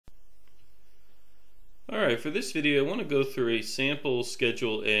Alright, for this video I want to go through a sample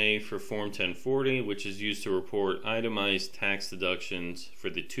Schedule A for Form 1040, which is used to report itemized tax deductions for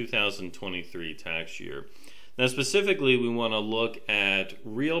the 2023 tax year. Now specifically we want to look at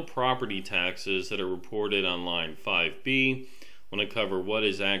real property taxes that are reported on line 5B. I want to cover what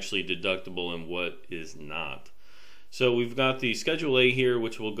is actually deductible and what is not. So we've got the Schedule A here,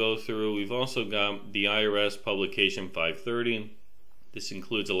 which we'll go through. We've also got the IRS publication 530. This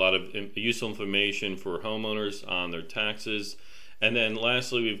includes a lot of useful information for homeowners on their taxes. And then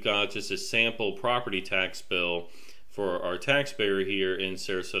lastly, we've got just a sample property tax bill for our taxpayer here in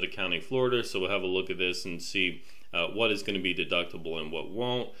Sarasota County, Florida. So we'll have a look at this and see what is going to be deductible and what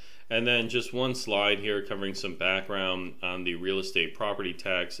won't. And then just one slide here covering some background on the real estate property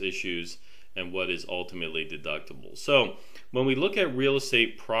tax issues and what is ultimately deductible. So when we look at real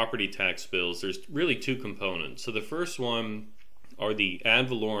estate property tax bills, there's really two components. So the first one are the ad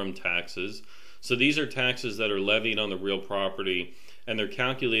valorem taxes. So these are taxes that are levied on the real property and they're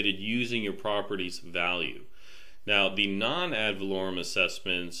calculated using your property's value. Now the non-ad valorem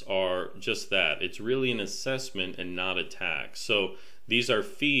assessments are just that. It's really an assessment and not a tax. So these are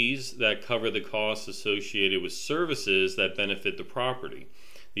fees that cover the costs associated with services that benefit the property.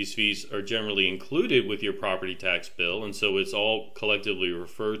 These fees are generally included with your property tax bill, and so it's all collectively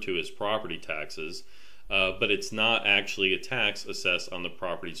referred to as property taxes. But it's not actually a tax assessed on the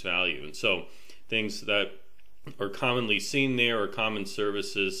property's value. And so things that are commonly seen there are common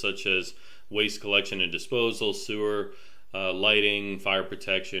services such as waste collection and disposal, sewer, lighting, fire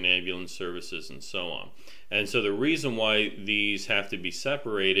protection, ambulance services, and so on. And so the reason why these have to be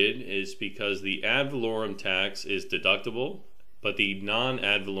separated is because the ad valorem tax is deductible, but the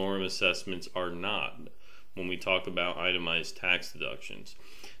non-ad valorem assessments are not when we talk about itemized tax deductions.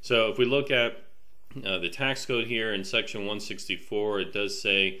 So if we look at the tax code here in section 164, it does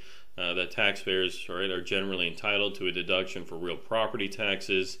say that taxpayers are generally entitled to a deduction for real property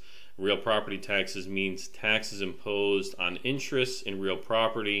taxes. Real property taxes means taxes imposed on interests in real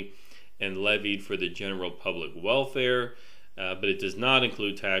property and levied for the general public welfare, but it does not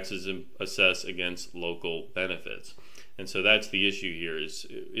include taxes assessed against local benefits. And so that's the issue here.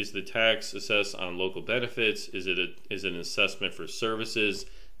 Is the tax assessed on local benefits? Is it an assessment for services?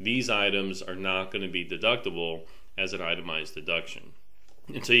 These items are not going to be deductible as an itemized deduction.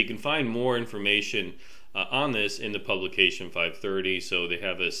 And so you can find more information on this in the publication 530. So they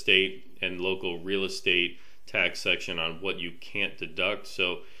have a state and local real estate tax section on what you can't deduct.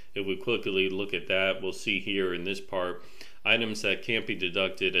 So if we quickly look at that, we'll see here in this part items that can't be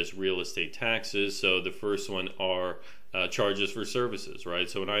deducted as real estate taxes. So the first one are charges for services, right?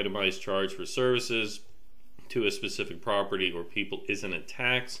 So an itemized charge for services to a specific property or people isn't a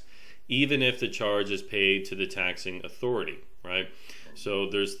tax, even if the charge is paid to the taxing authority, right? So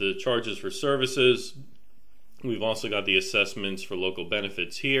there's the charges for services. We've also got the assessments for local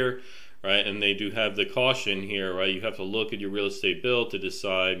benefits here, right? And they do have the caution here, right? You have to look at your real estate bill to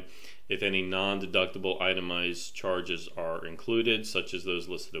decide if any non-deductible itemized charges are included, such as those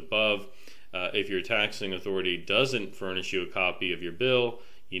listed above. If your taxing authority doesn't furnish you a copy of your bill,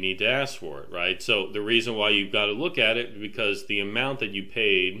 you need to ask for it, right? So the reason why you've got to look at it is because the amount that you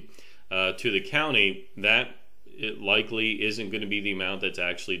paid to the county, that it likely isn't going to be the amount that's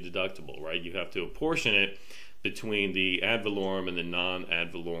actually deductible, right? You have to apportion it between the ad valorem and the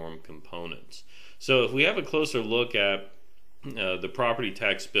non-ad valorem components. So if we have a closer look at the property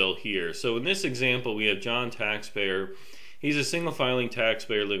tax bill here. So in this example, we have John taxpayer. He's a single filing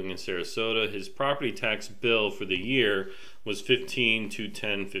taxpayer living in Sarasota. His property tax bill for the year was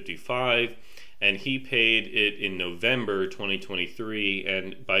 $15,210.55, and he paid it in November 2023.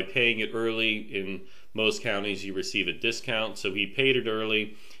 And by paying it early, in most counties you receive a discount. So he paid it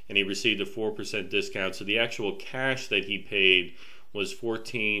early and he received a 4% discount. So the actual cash that he paid was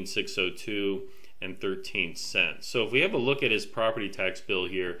 $14,602.13. So if we have a look at his property tax bill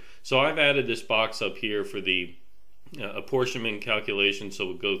here, so I've added this box up here for the apportionment calculation, so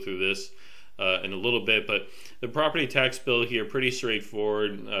we'll go through this in a little bit, but the property tax bill here, pretty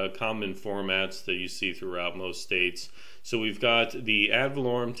straightforward, common formats that you see throughout most states. So we've got the ad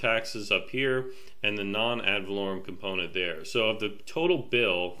valorem taxes up here and the non-ad valorem component there. So of the total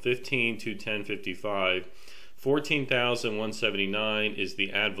bill, $15,210.55, $14,179 is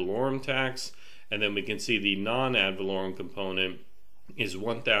the ad valorem tax, and then we can see the non-ad valorem component is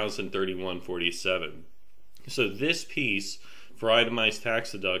 $1,031.47. So this piece for itemized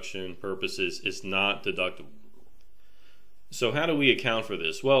tax deduction purposes is not deductible. So how do we account for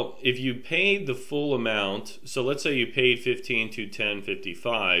this? Well, if you paid the full amount, so let's say you paid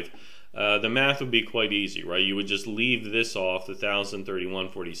 $15,210.55, the math would be quite easy, right? You would just leave this off, the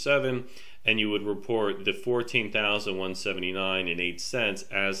 $1,031.47, and you would report the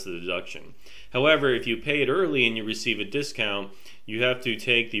 $14,179.08 as the deduction. However, if you pay it early and you receive a discount, you have to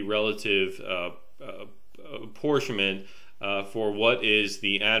take the relative apportionment for what is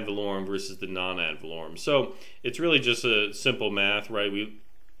the ad valorem versus the non-ad valorem. So it's really just a simple math, right?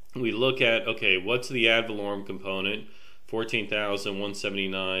 We look at, okay, what's the ad valorem component?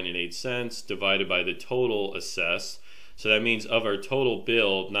 $14,179.08 divided by the total assessed. So that means of our total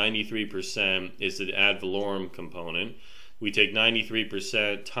bill, 93% is the ad valorem component. We take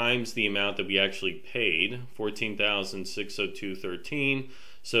 93% times the amount that we actually paid, $14,602.13.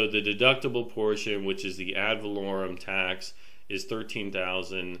 So the deductible portion, which is the ad valorem tax, is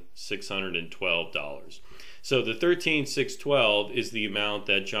 $13,612. So the $13,612 is the amount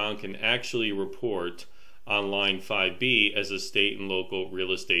that John can actually report on line 5B as a state and local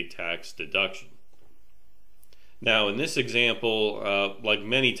real estate tax deduction. Now in this example, like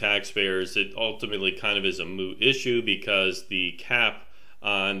many taxpayers, it ultimately kind of is a moot issue because the cap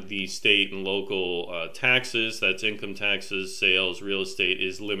on the state and local taxes, that's income taxes, sales, real estate,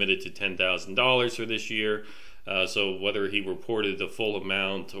 is limited to $10,000 for this year. So whether he reported the full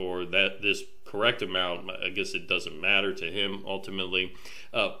amount or that this correct amount, I guess it doesn't matter to him ultimately.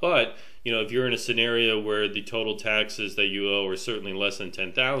 But you know, if you're in a scenario where the total taxes that you owe are certainly less than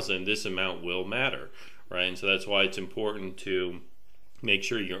 $10,000, this amount will matter, right? And so that's why it's important to make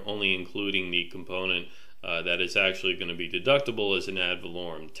sure you're only including the component that is actually going to be deductible as an ad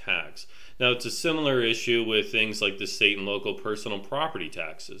valorem tax. Now it's a similar issue with things like the state and local personal property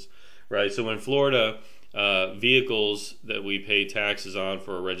taxes, right? So in Florida, vehicles that we pay taxes on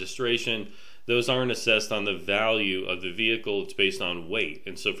for a registration, those aren't assessed on the value of the vehicle, it's based on weight.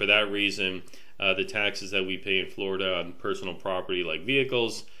 And so for that reason, the taxes that we pay in Florida on personal property like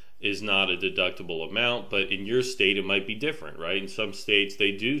vehicles is not a deductible amount, but in your state it might be different, right? In some states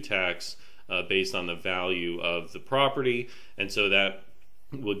they do tax based on the value of the property, and so that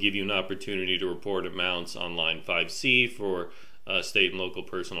will give you an opportunity to report amounts on line 5C for state and local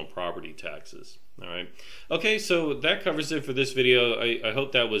personal property taxes. All right. Okay, so that covers it for this video. I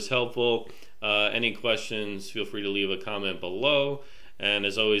hope that was helpful. Any questions, feel free to leave a comment below. And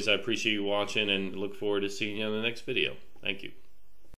as always, I appreciate you watching and look forward to seeing you on the next video. Thank you.